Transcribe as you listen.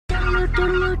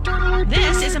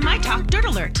This is a My Talk Dirt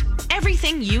Alert.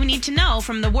 Everything you need to know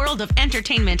from the world of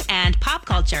entertainment and pop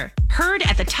culture. Heard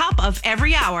at the top of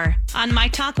every hour on My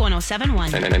Talk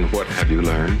 107.1. And what have you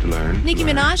learned? Nicki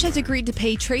Minaj has agreed to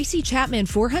pay Tracy Chapman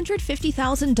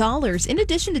 $450,000 in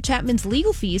addition to Chapman's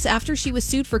legal fees after she was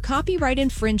sued for copyright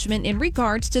infringement in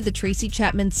regards to the Tracy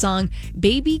Chapman song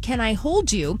Baby Can I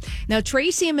Hold You. Now,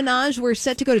 Tracy and Minaj were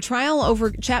set to go to trial over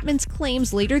Chapman's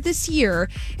claims later this year,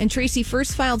 and Tracy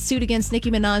first filed suit against Nicki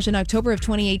Minaj in October of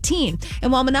 2018.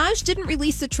 And while Minaj didn't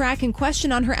release the track in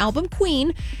question on her album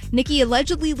Queen, Nicki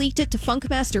allegedly leaked it to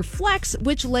Funkmaster Flex,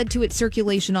 which led to its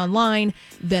circulation online.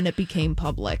 Then it became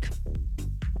public.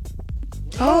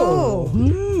 So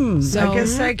I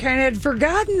guess I kind of had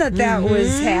forgotten that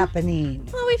was happening.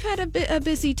 Well, we've had a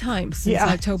busy time since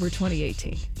October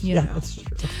 2018. You know. That's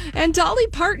true. And Dolly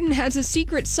Parton has a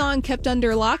secret song kept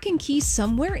under lock and key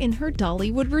somewhere in her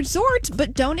Dollywood resort,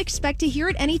 but don't expect to hear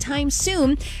it anytime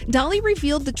soon. Dolly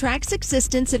revealed the track's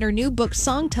existence in her new book,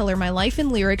 Songteller, My Life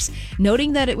and Lyrics,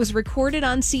 noting that it was recorded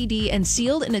on CD and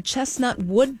sealed in a chestnut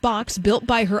wood box built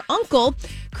by her uncle.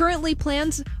 Currently,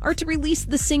 plans are to release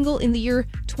the single in the year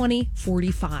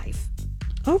 2045.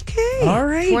 Okay. All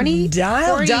right.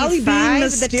 Dolly being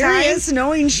mysterious,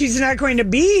 knowing she's not going to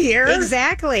be here.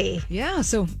 Exactly. Yeah,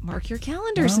 so mark your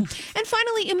calendars. And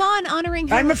finally, Iman honoring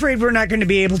her. I'm afraid we're not going to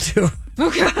be able to.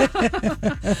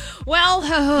 Well,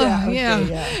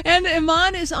 And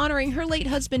Iman is honoring her late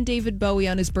husband, David Bowie,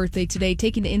 on his birthday today,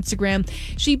 taking to Instagram.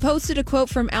 She posted a quote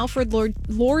from Alfred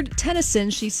Lord Tennyson.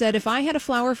 She said, "If I had a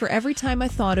flower for every time I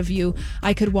thought of you,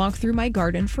 I could walk through my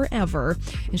garden forever."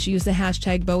 And she used the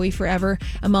hashtag Bowie Forever.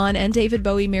 Iman and David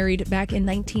Bowie married back in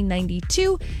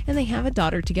 1992, and they have a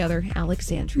daughter together,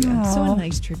 Alexandria. Aww. So a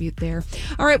nice tribute there.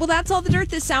 All right, well, that's all the dirt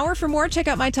this hour. For more, check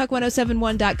out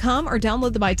mytalk1071.com or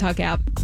download the MyTalk app.